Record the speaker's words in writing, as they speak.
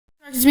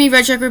It's me,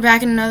 Red Chuck. We're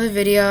back in another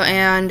video,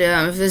 and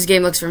if this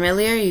game looks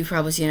familiar, you've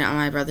probably seen it on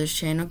my brother's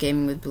channel,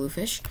 Gaming with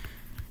Bluefish.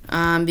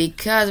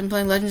 Because I'm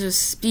playing Legends of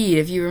Speed.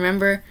 If you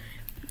remember,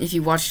 if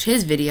you watched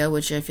his video,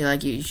 which I feel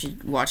like you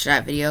should watch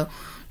that video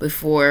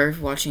before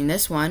watching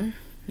this one,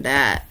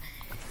 that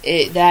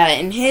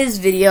in his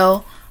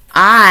video,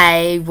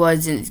 I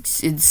was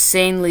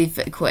insanely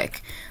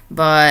quick,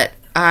 but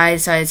I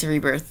decided to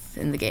rebirth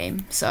in the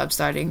game, so I'm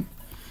starting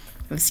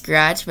from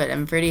scratch, but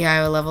I'm pretty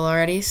high level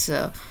already,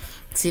 so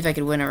let's see if I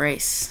could win a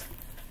race.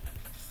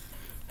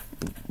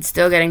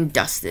 Still getting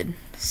dusted,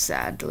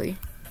 sadly.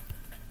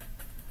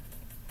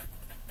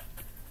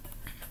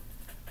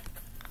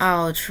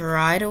 I'll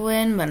try to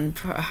win, but I'm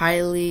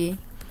highly...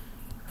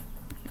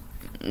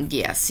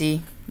 Yeah,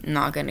 see?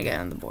 Not gonna get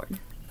on the board.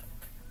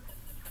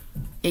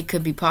 It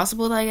could be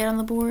possible that I get on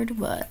the board,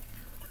 but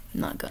I'm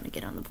not gonna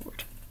get on the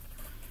board.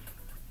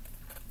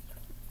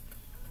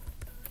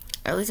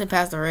 At least I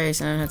passed the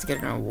race and I don't have to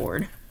get an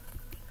award.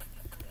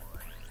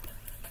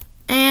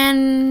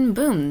 And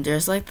boom,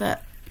 just like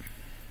that.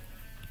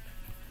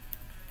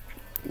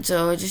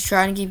 So just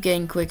trying to keep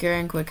getting quicker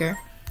and quicker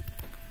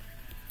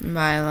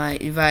by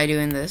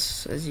doing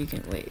this. As you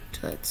can wait,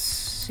 let's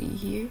see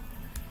here,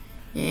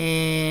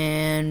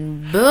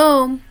 and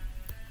boom!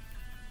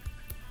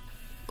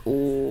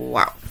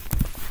 Wow,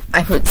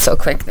 I went so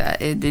quick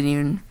that it didn't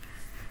even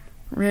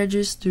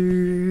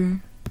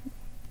register.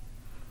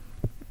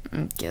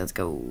 Okay, let's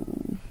go.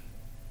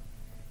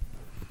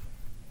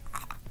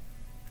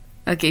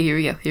 Okay, here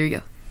we go. Here we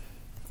go.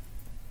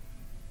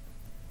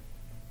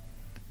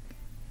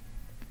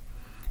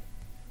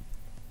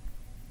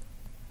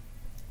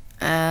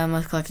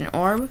 Let's collect an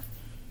orb.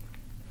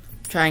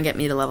 Try and get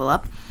me to level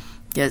up,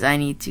 because I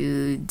need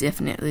to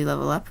definitely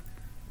level up.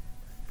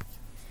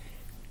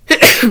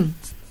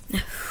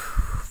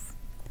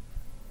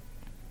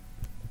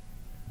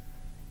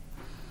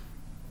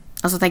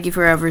 Also, thank you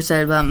for whoever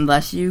said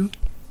bless you.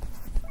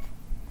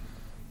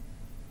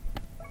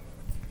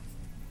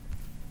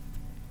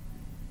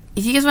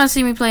 If you guys want to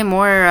see me play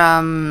more,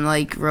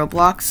 like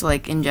Roblox,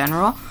 like in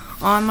general,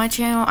 on my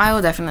channel, I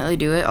will definitely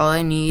do it. All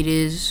I need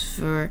is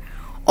for...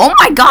 Oh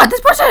my god,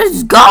 this person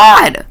is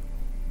God!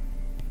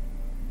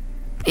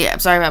 Yeah, I'm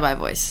sorry about my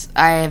voice.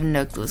 I have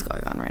no clue what's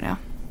going on right now.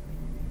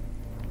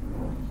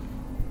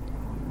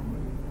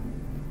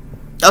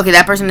 Okay,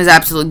 that person is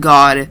absolute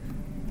God.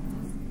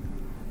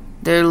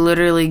 They're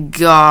literally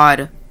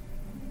God.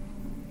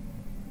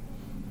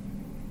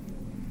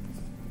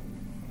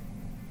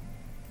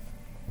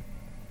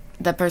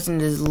 That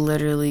person is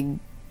literally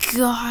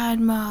God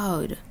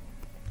mode.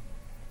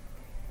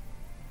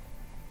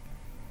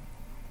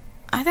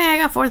 I think I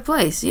got 4th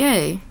place.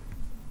 Yay.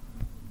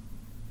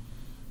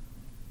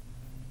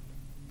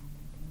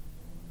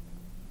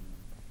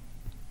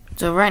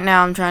 So right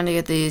now I'm trying to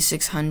get the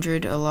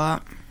 600 a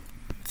lot.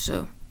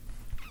 So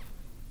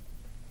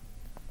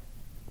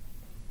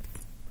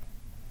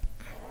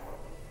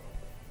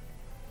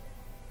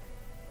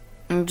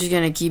I'm just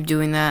gonna keep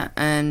doing that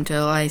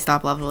until I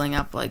stop leveling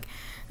up, like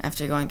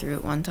after going through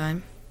it one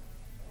time.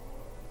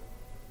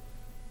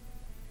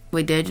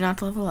 Wait, did you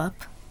not level up?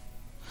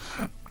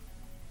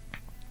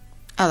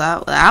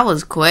 Oh, that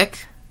was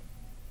quick.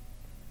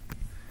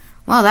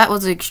 Well, that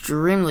was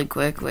extremely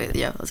quick. Wait,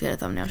 yeah, let's get a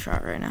thumbnail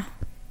shot right now.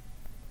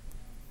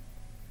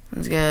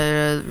 Let's get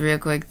a real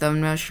quick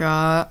thumbnail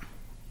shot.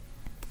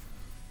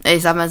 Hey,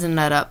 stop messing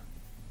that up.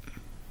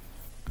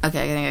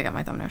 Okay, I think I got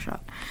my thumbnail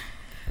shot.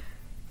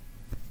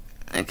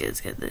 Okay,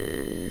 let's get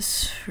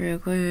this real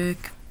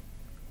quick.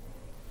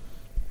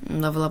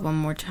 Level up one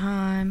more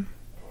time.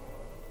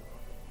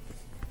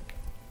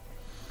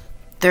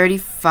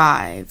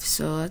 35.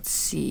 So let's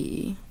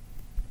see.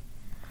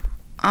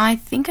 I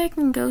think I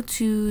can go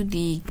to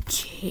the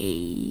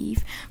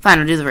cave. Fine,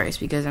 I'll do the race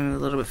because I'm a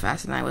little bit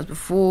faster than I was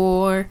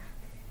before.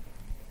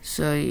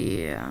 So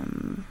yeah.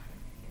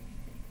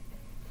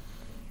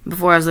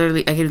 Before I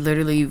could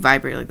literally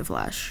vibrate like the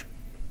Flash.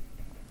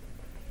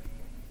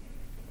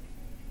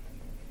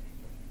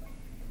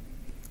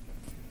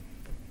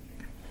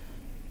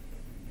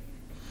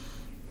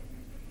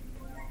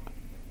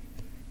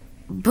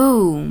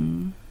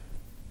 Boom.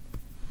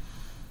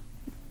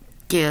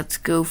 Okay, let's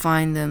go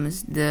find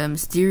the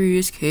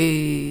mysterious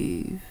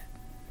cave.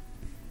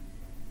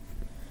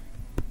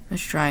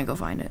 Let's try and go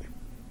find it.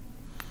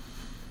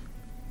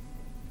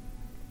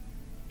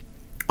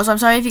 Also, I'm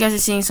sorry if you guys are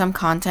seeing some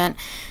content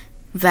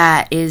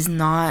that is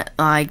not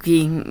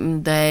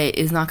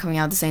coming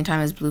out at the same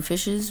time as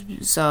Bluefish's.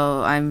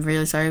 So I'm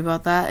really sorry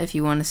about that. If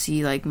you want to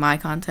see like my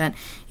content,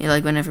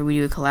 like whenever we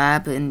do a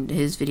collab and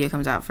his video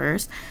comes out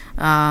first,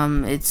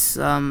 it's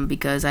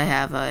because I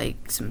have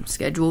like some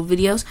scheduled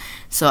videos,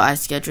 so I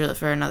schedule it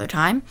for another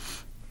time.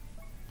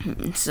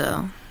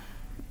 So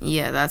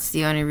yeah, that's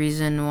the only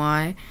reason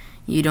why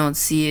you don't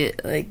see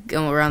it like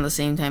around the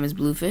same time as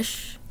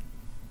Bluefish.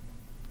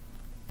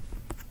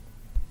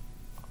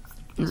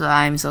 So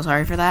I'm so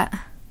sorry for that.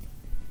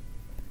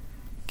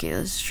 Okay,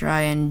 let's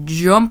try and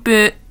jump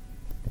it.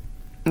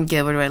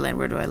 Okay, where do I land?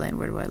 Where do I land?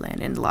 Where do I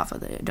land? In the lava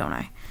there, don't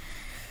I?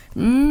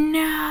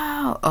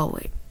 No! now. Oh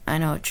wait, I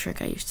know a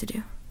trick I used to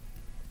do.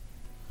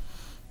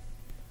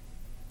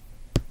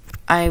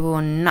 I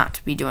will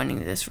not be joining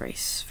this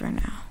race for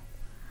now.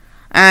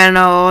 I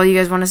know all you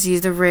guys want to see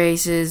is the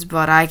races,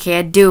 but I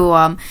can't do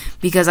them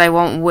because I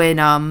won't win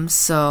them,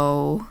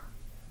 so...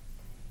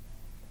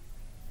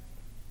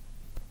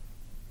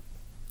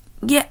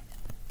 Yeah,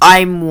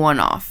 I'm one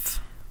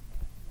off.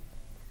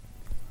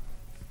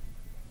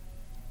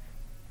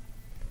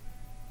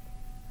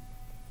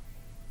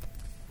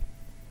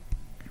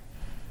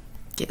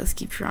 Okay, let's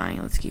keep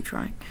trying, let's keep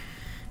trying.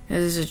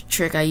 This is a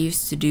trick I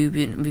used to do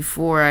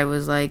before I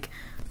was like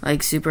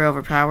super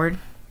overpowered.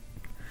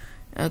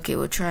 Okay,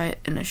 we'll try it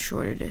in a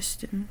shorter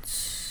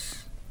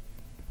distance.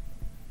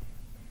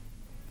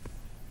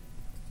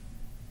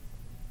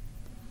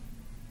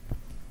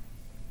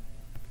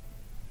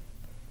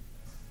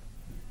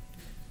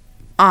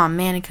 Aw,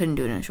 man, I couldn't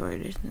do it in a shorter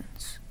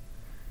distance.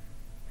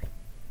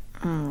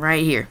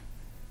 Right here.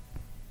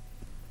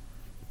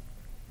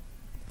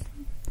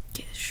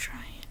 Okay, let's try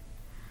and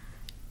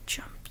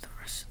jump the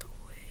rest of the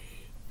way.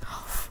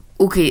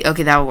 Okay,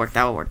 okay, that will work,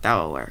 that will work, that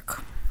will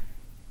work.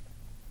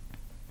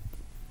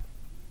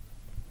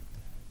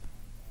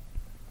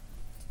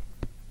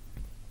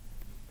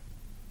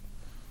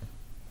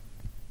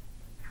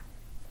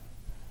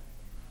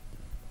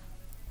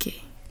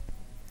 Okay.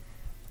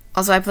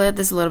 Also, I played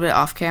this a little bit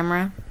off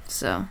camera,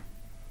 so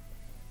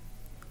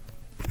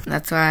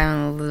that's why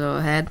I'm a little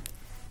ahead.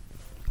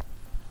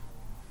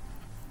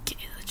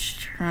 Okay, let's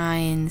try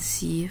and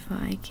see if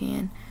I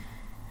can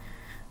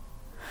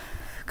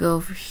go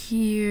over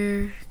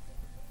here.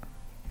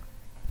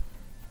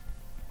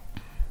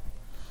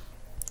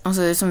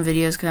 Also, there's some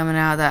videos coming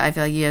out that I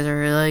feel like you guys are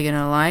really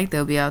gonna like.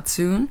 They'll be out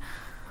soon.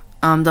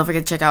 Don't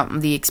forget to check out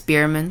the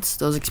experiments.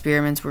 Those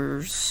experiments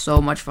were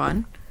so much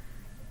fun.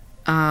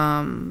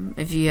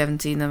 If you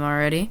haven't seen them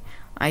already,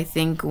 I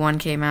think one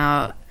came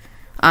out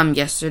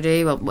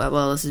yesterday.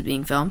 Well, this is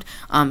being filmed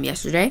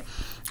yesterday,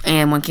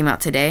 and one came out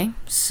today.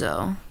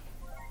 So,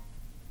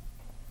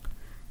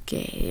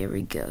 okay, here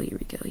we go. Here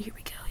we go. Here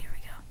we go. Here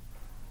we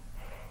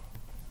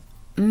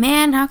go.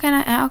 Man,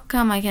 how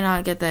come I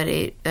cannot get that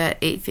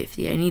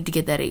 850? I need to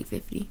get that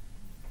 850.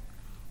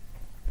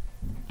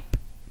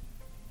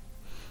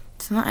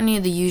 It's not any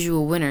of the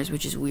usual winners,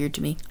 which is weird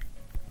to me.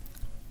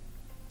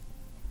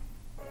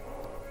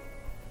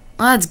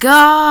 Let's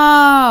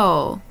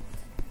go!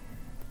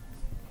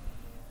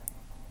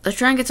 Let's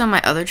try and get some of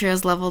my other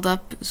trails leveled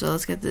up. So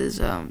let's get this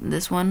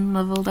one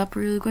leveled up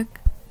really quick.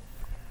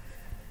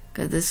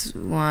 Cause this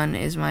one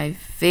is my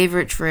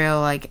favorite trail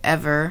like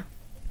ever.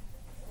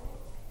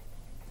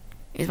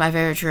 It's my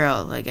favorite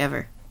trail like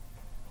ever.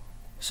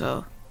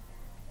 So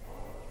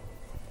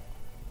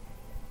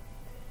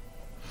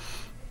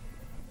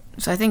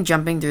I think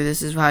jumping through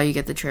this is how you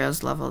get the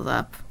trails leveled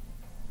up.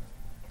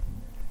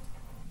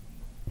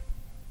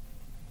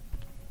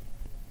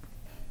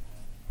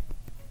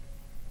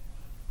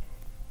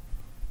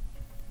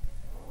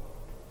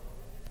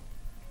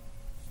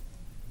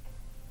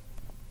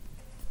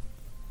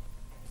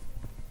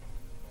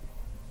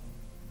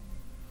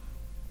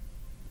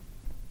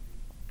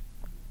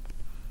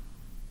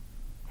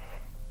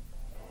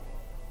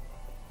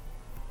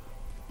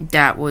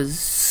 That was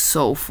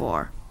so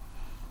far.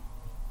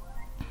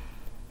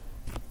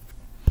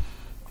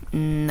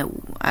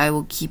 No, I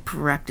will keep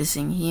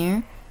practicing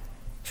here.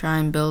 Try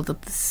and build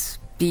up the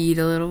speed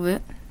a little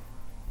bit.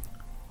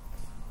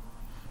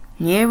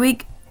 Here we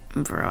go.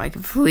 Bro, I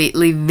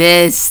completely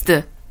missed.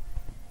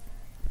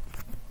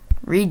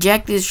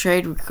 Reject this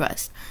trade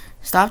request.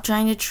 Stop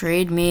trying to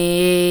trade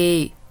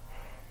me.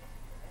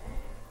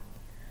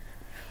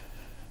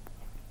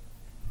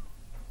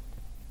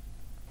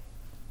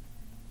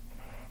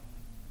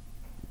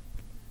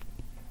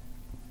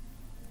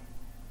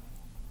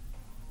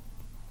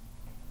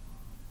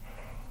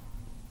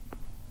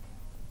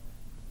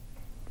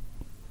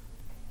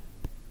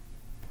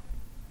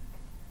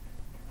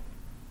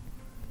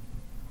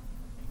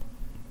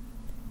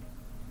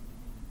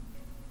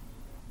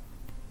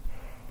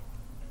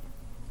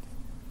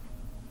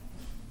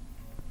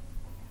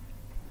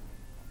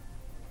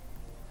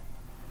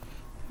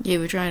 Yeah,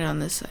 we're trying it on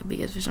this side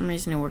because for some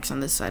reason it works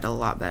on this side a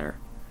lot better.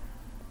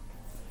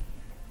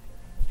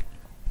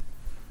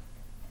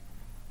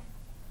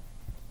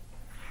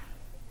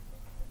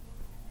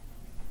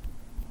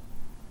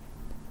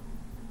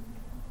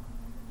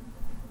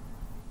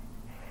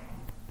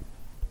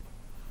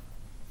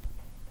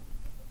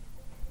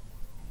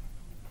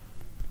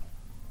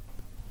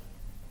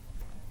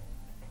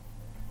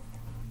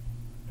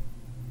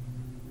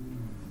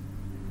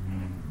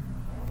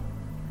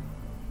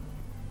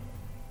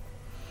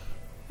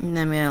 And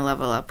I'm gonna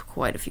level up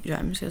quite a few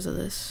times because of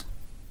this.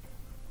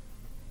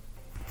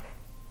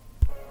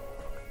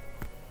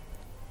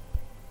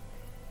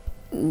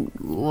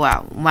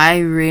 Wow,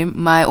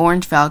 my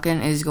orange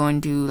falcon is going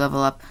to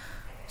level up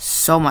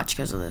so much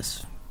because of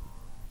this.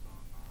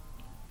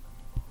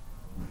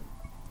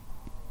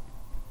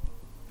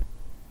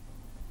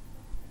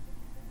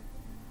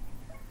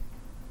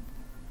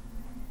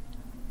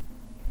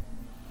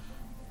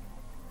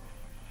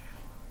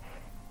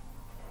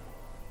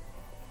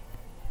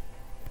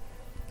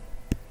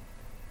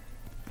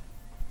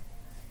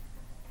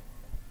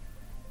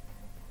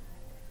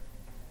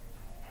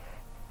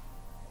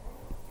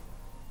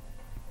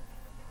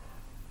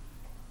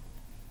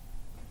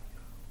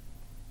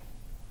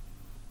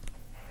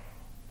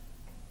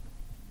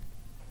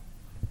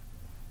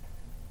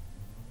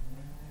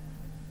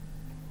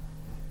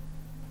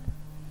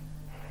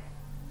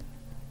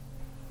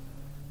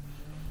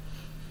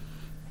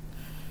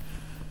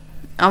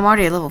 I'm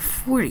already at level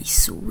 40.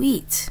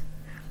 Sweet.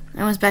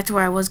 I was back to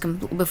where I was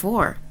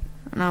before.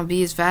 And I'll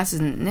be as fast as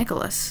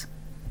Nicholas.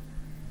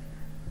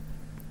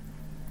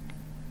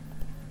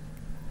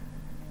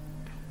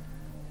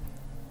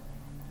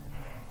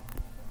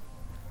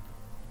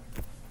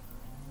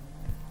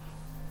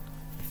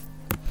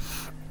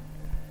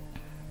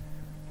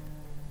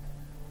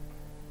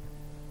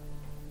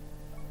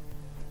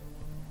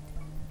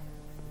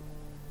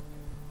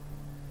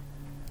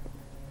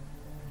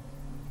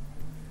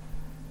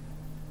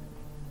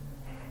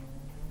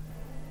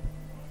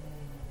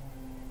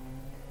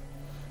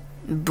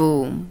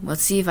 Boom.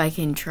 Let's see if I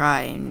can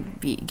try and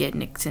get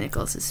to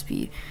Nicholas's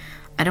speed.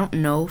 I don't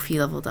know if he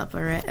leveled up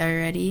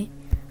already.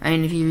 I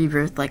mean, if he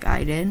rebirthed like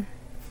I did.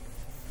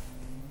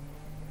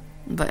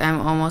 But I'm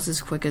almost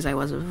as quick as I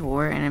was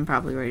before, and I'm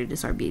probably ready to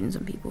start beating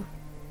some people.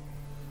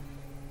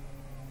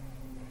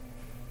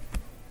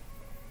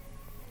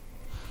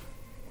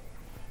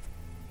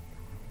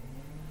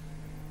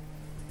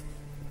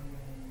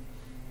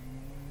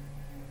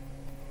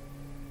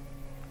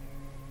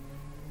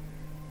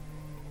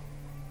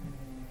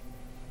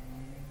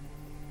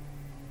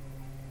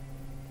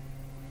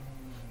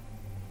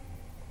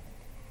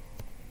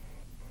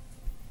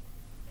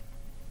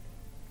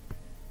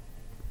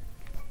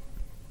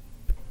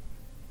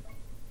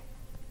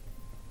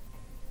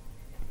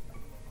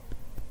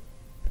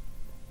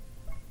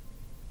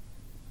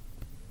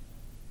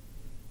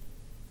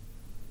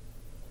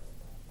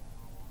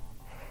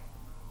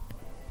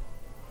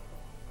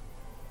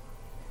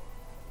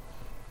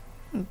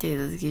 Okay,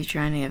 let's keep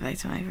trying to get back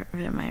to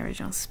my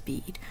original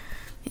speed.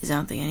 Because I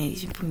don't think any of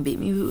these people can beat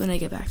me when I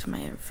get back to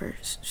my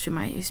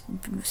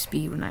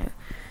speed when I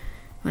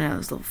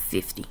was level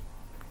 50.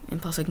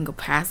 And plus I can go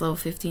past level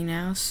 50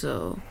 now,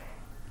 so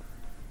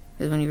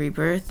because when you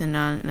rebirth, and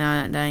now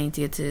I need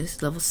to get to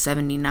level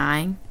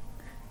 79.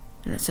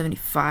 No,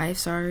 75,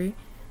 sorry.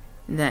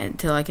 That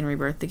until I can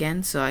rebirth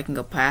again, so I can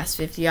go past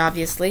 50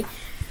 obviously.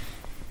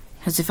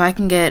 Because if I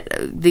can get,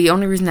 the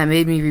only reason that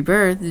made me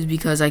rebirth is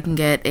because I can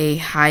get a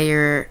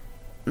higher,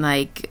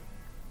 like,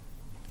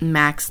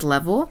 max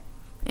level.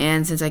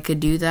 And since I could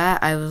do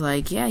that, I was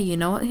like, yeah, you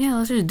know what? Yeah,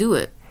 let's just do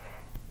it.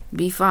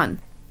 Be fun.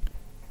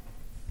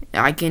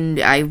 I'd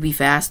be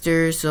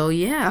faster, so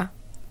yeah.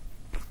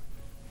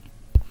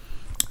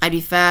 I'd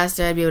be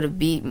faster, I'd be able to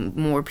beat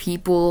more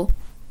people.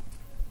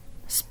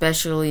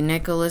 Especially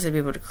Nicholas, I'd be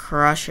able to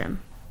crush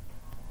him.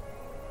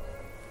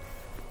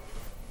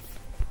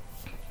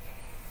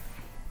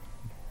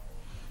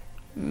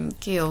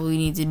 Okay, all we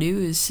need to do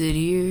is sit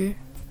here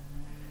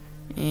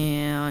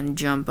and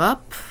jump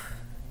up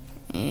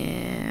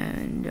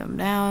and jump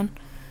down,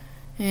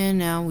 and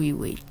now we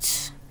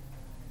wait.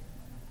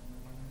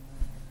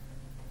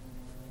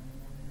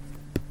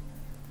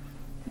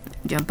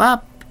 Jump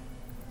up,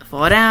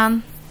 fall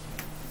down,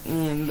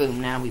 and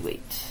boom, now we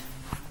wait.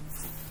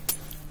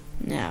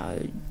 Now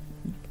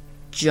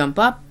jump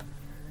up.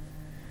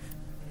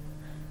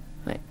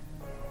 Wait.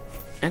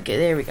 Okay,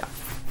 there we go.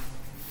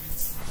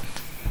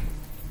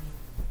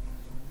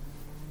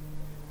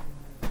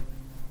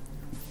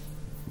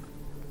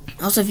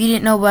 Also, if you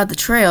didn't know about the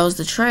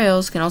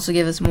trails can also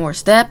give us more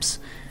steps.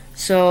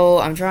 So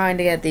I'm trying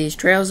to get these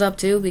trails up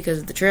too,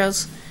 because the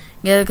trails,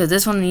 yeah, because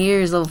this one here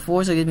is level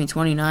 4, so it gives me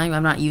 29.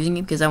 I'm not using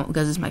it because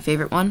it's my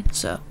favorite one.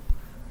 So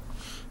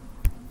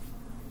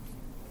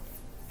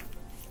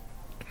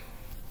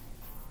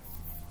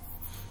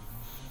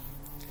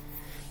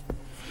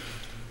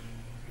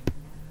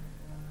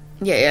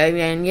yeah, I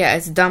mean, yeah,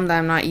 it's dumb that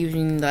I'm not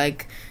using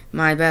like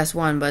my best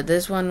one, but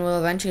this one will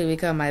eventually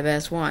become my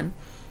best one.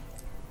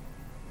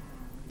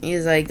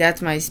 He's like,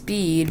 that's my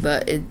speed,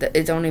 but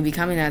it's only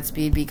becoming that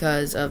speed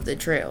because of the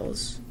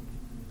trails.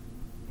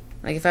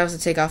 Like, if I was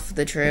to take off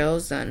the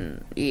trails,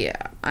 then,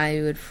 yeah,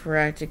 I would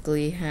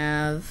practically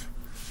have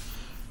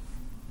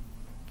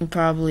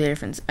probably a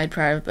different, I'd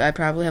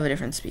probably have a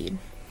different speed.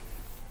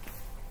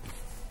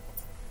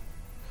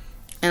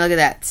 And look at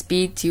that,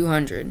 speed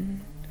 200.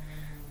 I'm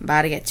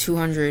about to get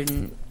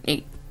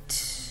 208.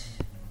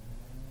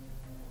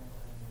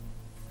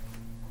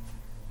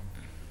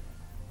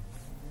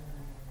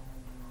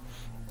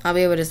 I'll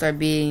be able to start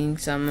beating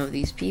some of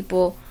these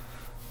people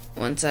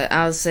once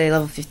I'll say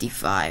level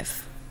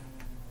 55.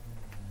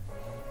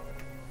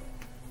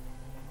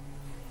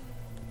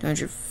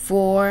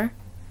 204.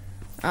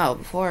 Oh,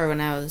 before when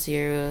I was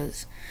here it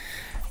was...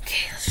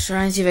 Okay, let's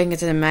try and see if I can get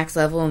to the max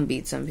level and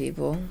beat some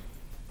people.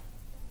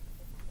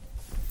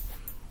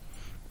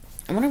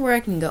 I wonder where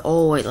I can go.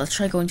 Oh, wait, let's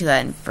try going to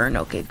that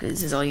Inferno cave, because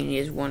this is all you need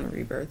is one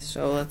rebirth.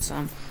 So let's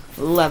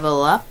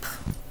level up.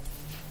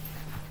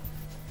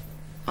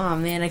 Oh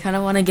man, I kind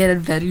of want to get a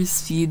better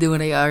speed than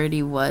what I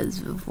already was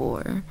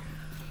before.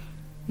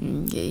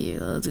 Okay,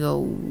 let's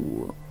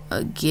go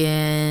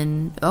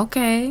again.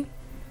 Okay.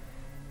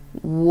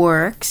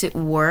 Works, it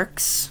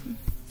works.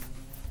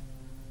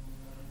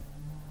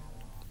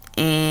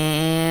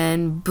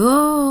 And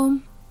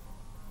boom.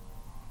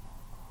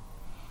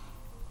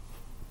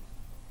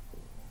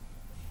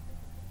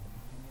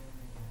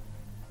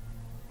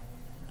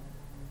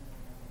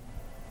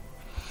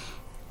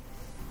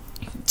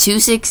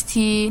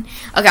 216.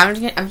 Okay, I'm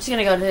just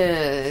gonna go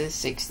to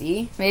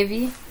 60,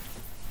 maybe.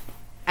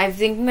 I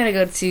think I'm gonna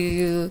go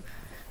to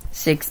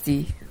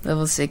 60,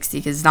 level 60,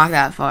 because it's not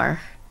that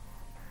far.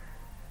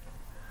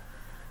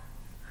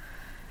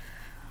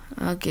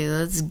 Okay,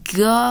 let's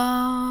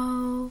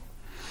go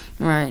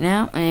right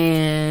now,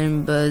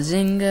 and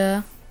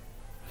bazinga.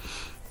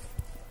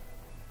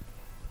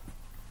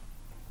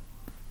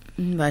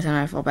 By the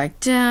time I fall back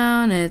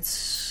down,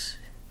 it's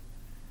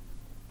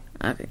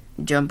okay.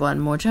 Jump one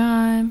more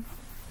time,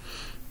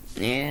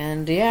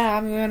 and yeah,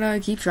 I'm gonna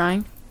keep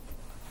trying.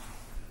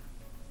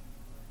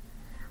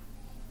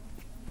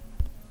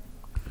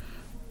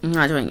 I'm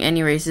not doing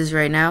any races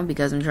right now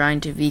because I'm trying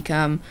to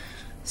become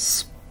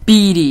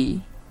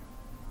speedy.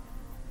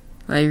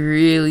 Like,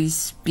 really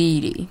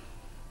speedy.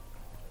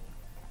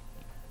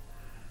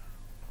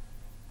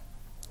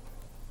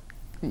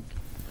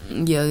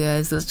 Yo,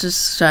 guys, let's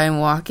just try and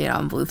walk it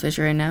on Bluefish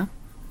right now.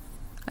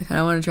 I kind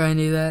of want to try and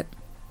do that.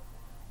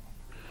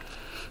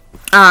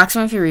 Ask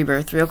me if you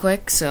rebirth real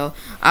quick, so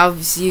I'll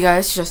see you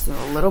guys just in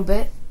a little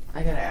bit.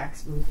 I gotta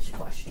ask Bluefish a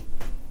question.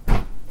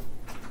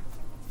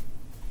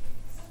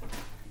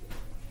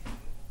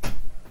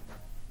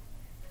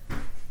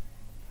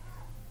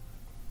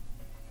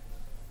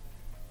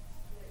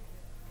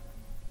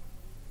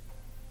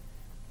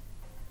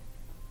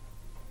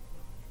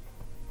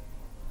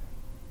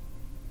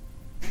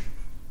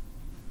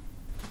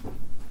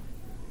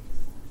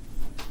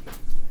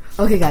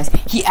 Okay, guys,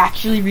 he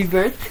actually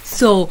rebirthed,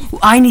 so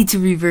I need to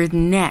rebirth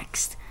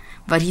next.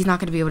 But he's not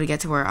going to be able to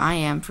get to where I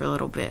am for a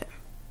little bit.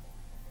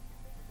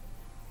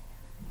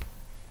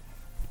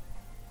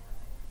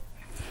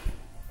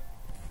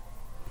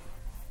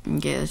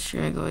 Okay, let's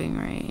try going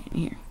right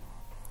here.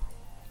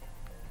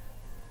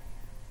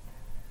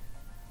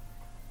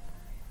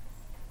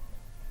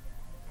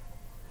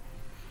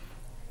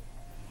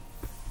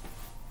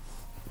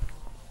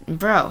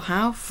 Bro,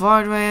 how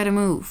far do I have to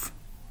move?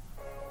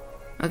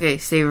 Okay,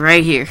 stay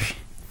right here.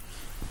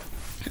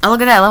 Oh,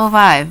 look at that, level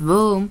 5.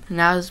 Boom.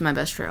 Now this is my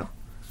best trail.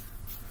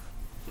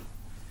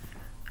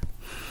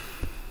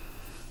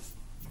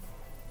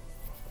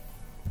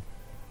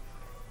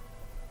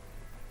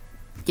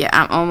 Yeah,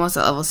 I'm almost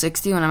at level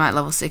 60. When I'm at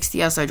level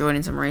 60, I'll start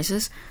joining some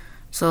races.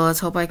 So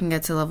let's hope I can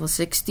get to level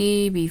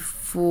 60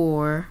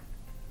 before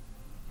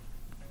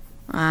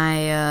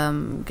I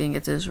can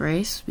get to this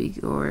race.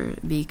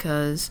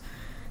 Because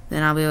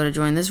then I'll be able to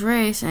join this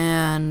race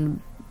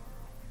and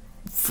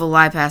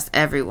fly past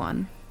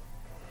everyone.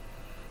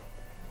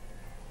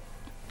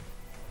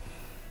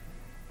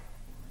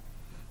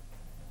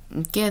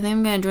 Okay, I think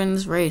I'm gonna join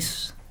this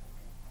race.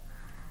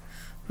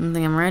 I don't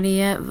think I'm ready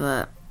yet,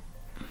 but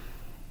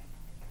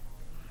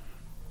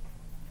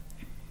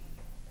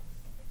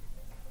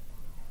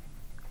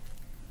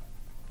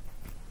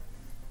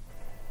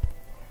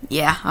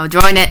yeah, I'll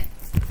join it.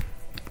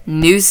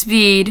 New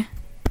speed.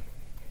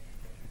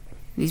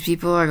 These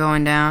people are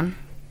going down.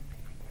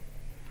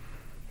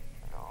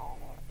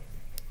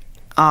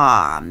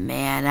 Aw,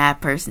 man,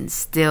 that person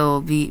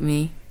still beat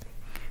me.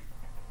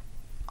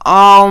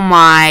 Oh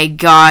my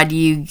god,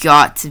 you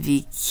got to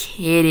be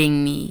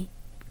kidding me.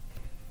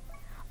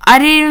 I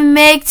didn't even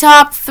make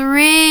top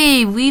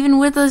 3, even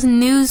with this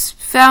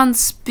newfound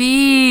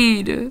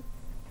speed.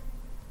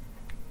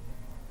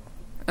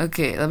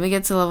 Okay, let me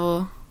get to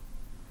level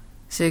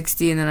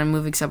 60 and then I'm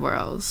moving somewhere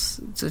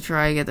else to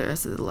try and get the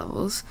rest of the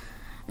levels.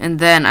 And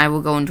then I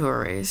will go into a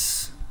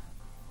race.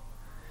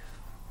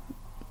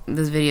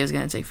 This video is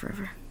going to take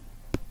forever.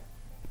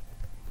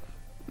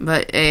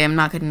 But hey, I'm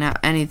not cutting out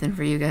anything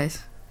for you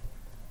guys.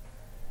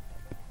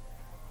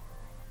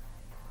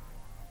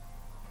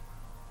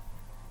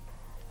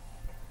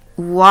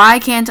 Why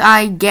can't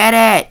I get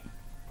it?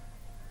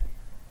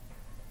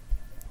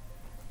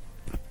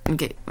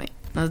 Okay, wait.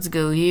 Let's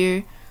go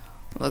here.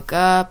 Look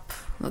up.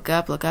 Look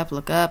up, look up,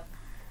 look up.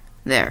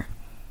 There.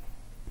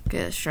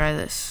 Okay, let's try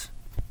this.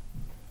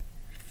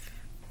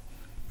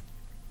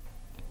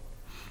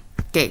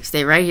 Okay,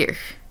 stay right here.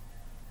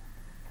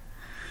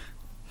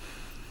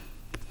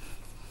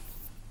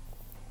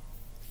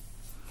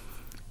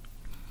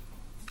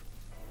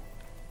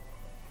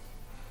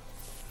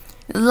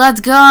 Let's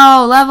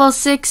go! Level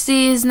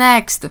 60 is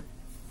next.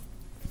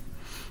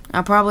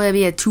 I'll probably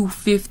be at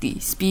 250.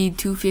 Speed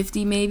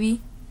 250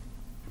 maybe?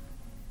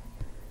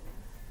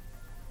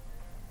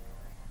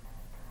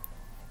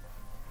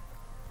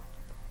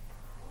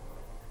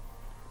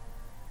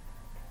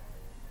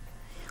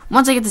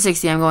 Once I get to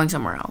 60, I'm going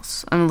somewhere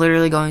else. I'm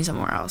literally going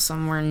somewhere else.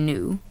 Somewhere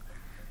new.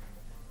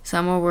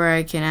 Somewhere where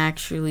I can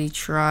actually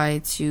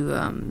try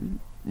to,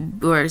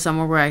 or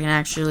somewhere where I can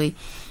actually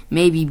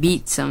maybe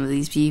beat some of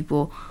these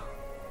people.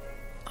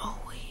 Oh,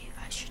 wait.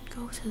 I should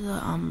go to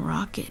the,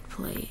 rocket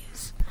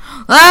place.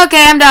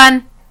 Okay, I'm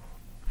done.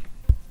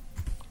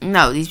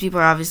 No, these people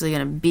are obviously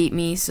going to beat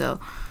me, so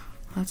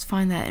let's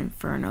find that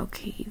Inferno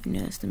Cave.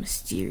 No, it's the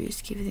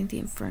mysterious cave. I think the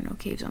Inferno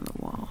Cave's on the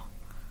wall.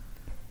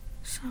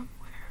 Somewhere.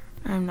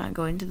 I'm not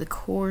going to the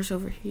course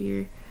over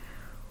here.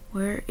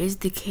 Where is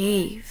the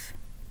cave?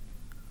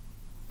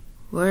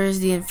 Where is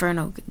the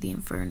Inferno? The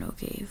Inferno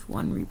Cave.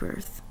 One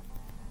rebirth.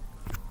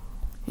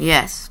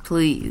 Yes,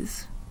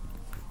 please.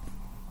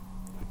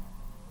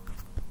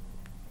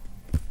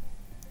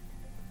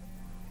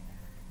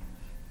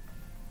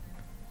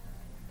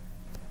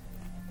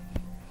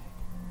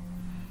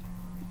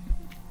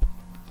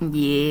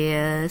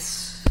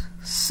 Yes,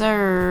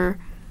 sir.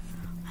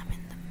 I'm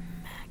in the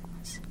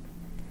magmas.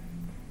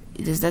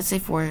 Does that say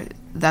 4?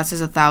 That says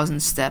 1,000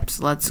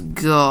 steps. Let's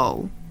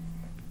go.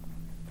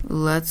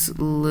 Let's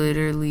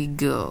literally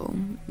go.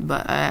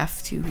 But I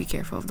have to be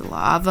careful of the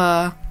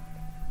lava.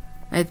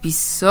 I have to be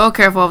so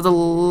careful of the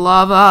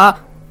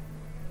lava.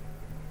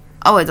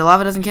 Oh wait, the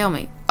lava doesn't kill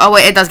me. Oh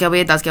wait, it does kill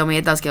me. It does kill me.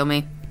 It does kill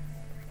me.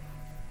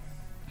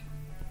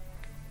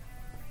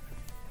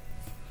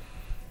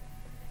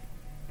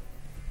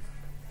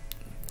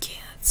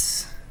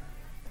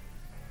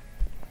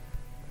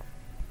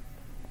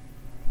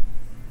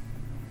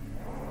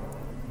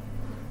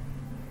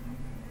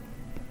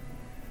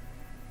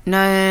 No,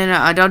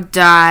 I don't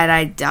die.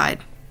 I died.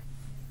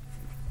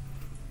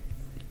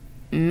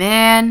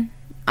 Man,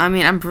 I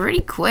mean, I'm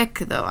pretty quick,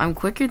 though. I'm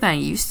quicker than I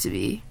used to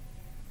be.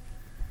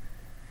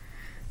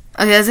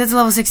 Okay, let's get to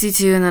level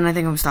 62, and then I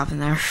think I'm stopping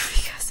there,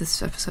 because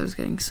this episode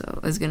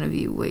is gonna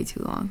be way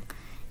too long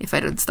if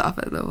I don't stop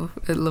at level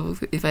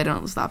if I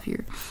don't stop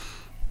here.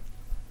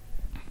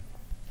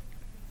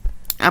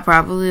 I'll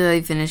probably,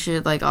 like, finish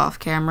it, like, off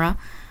camera,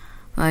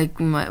 like,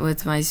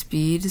 with my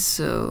speed,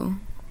 so...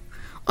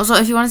 Also,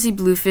 if you want to see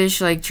Bluefish,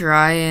 like,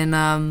 try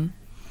and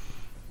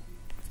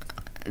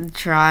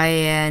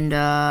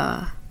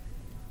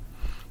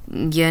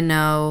you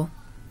know,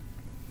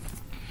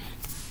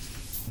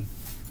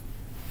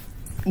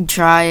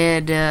 try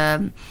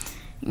and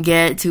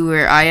get to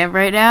where I am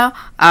right now,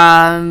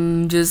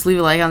 just leave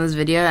a like on this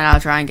video, and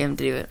I'll try and get him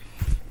to do it.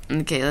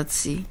 Okay, let's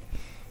see.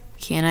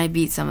 Can I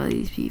beat some of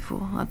these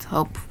people? Let's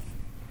hope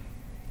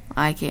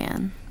I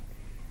can.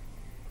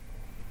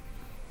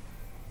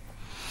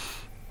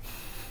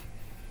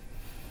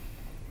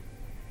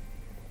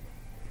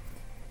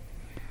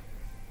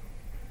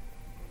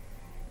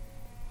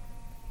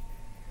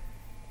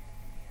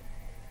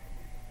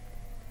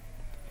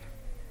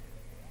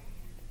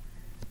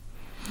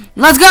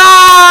 Let's go!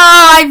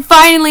 I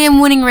finally am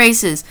winning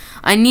races.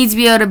 I need to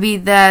be able to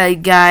beat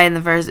that guy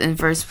in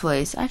first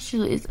place.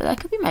 Actually, that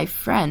could be my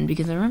friend,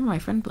 because I remember my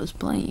friend was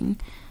playing.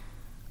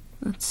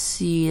 Let's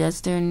see,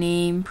 that's their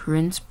name,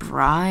 Prince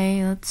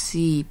Bry. Let's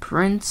see,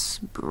 Prince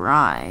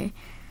Bry.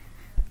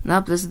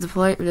 Nope, this is the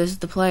player. This is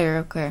the player.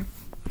 Okay.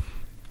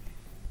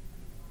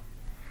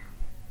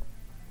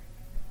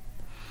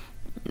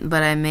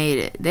 But I made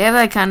it. They have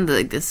like kind of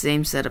like the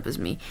same setup as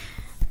me.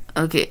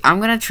 Okay, I'm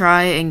gonna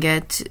try and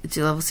get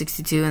to level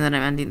 62, and then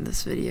I'm ending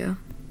this video.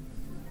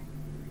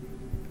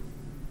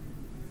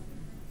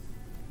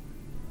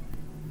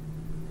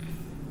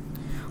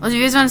 Also, if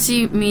you guys want to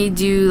see me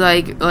do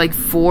like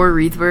 4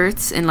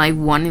 rebirths in like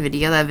one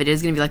video, that video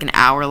is gonna be like an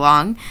hour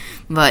long.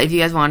 But if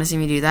you guys want to see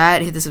me do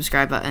that, hit the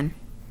subscribe button.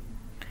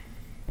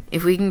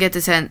 If we can get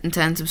to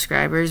 10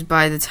 subscribers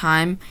by the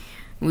time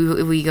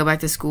we go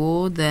back to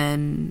school,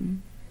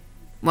 then...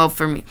 Well,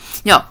 for me.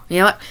 No, you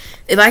know what?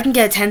 If I can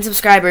get 10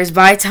 subscribers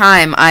by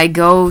time I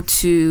go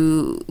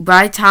to...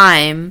 By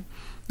time,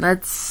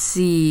 let's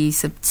see,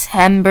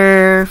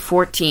 September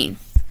 14th.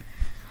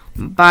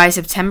 By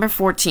September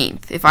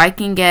 14th, if I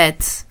can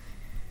get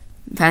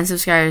 10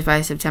 subscribers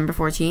by September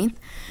 14th,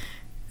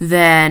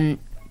 then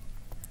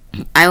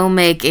I will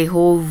make a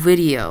whole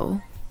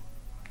video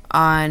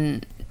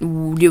on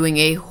doing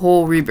a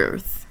whole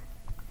rebirth.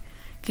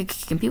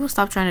 Can people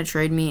stop trying to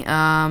trade me?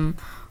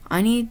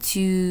 I need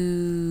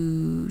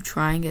to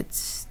try and get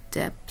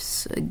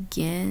steps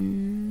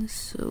again,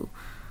 so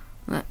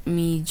let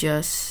me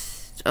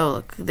just... Oh,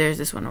 look, there's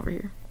this one over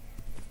here.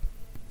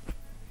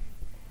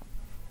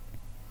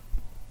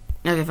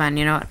 Okay, fine,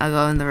 you know what? I'll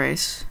go in the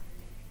race.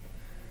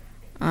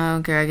 I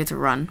don't care, I get to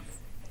run.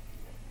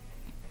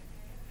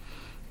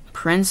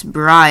 Prince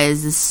Bry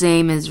is the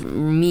same as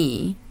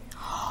me.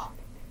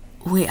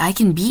 Wait, I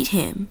can beat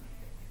him.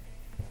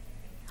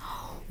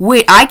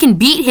 Wait, I can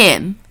beat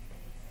him.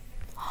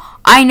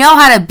 I know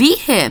how to beat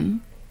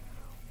him.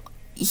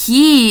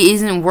 He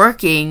isn't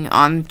working.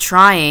 I'm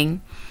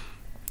trying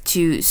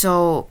to.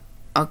 So,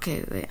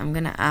 okay, wait. I'm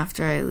gonna,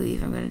 after I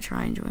leave, I'm gonna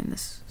try and join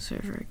this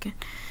server again.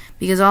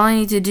 Because all I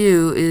need to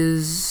do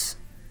is...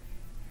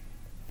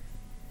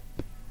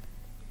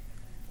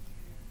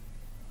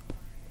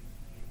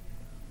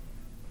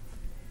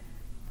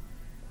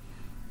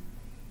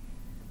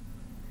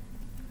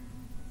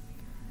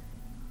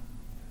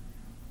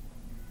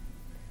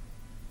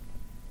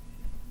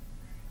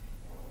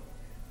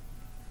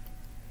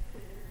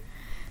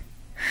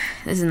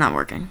 This is not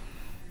working.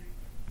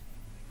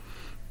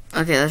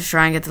 Okay, let's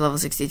try and get to level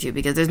 62,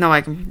 because there's no way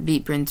I can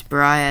beat Prince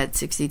Bry at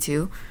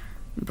 62,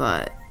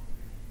 but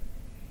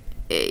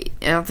I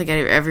don't think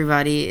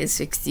everybody is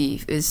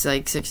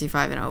like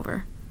 65 and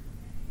over.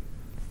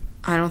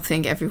 I don't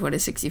think everyone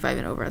is 65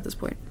 and over at this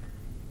point.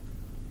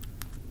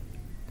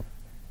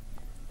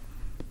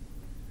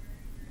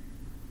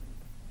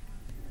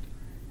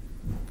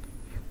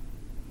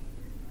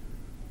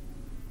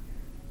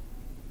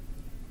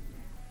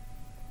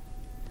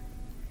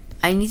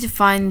 I need to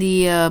find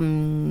the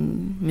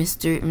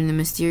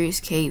mysterious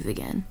cave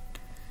again.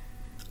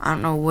 I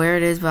don't know where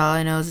it is, but all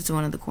I know is it's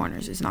one of the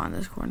corners. It's not in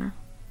this corner.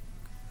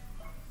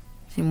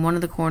 It's in one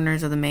of the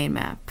corners of the main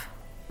map.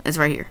 It's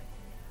right here.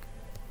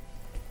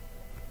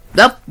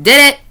 Nope,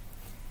 did it!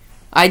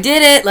 I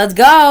did it! Let's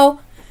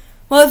go!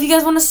 Well, if you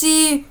guys want to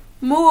see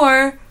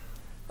more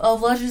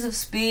of Legends of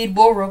Speed,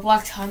 more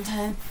Roblox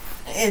content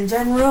in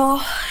general,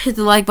 hit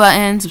the like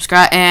button,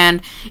 subscribe,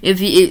 and if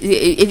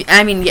you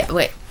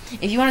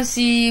want to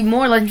see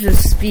more Legends of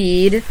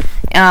Speed,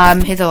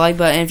 hit the like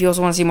button. If you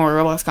also want to see more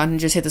Roblox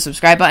content, just hit the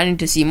subscribe button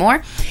to see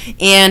more.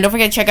 And don't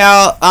forget to check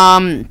out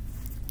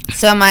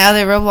some of my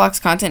other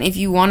Roblox content if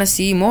you want to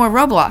see more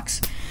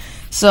Roblox.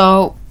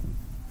 So,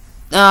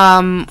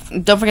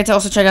 don't forget to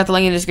also check out the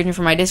link in the description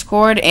for my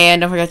Discord,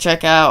 and don't forget to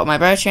check out my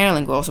brother's channel.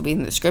 Link will also be in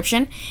the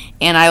description.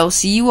 And I will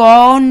see you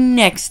all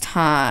next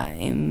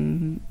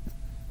time.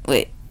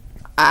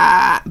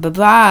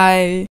 Bye-bye.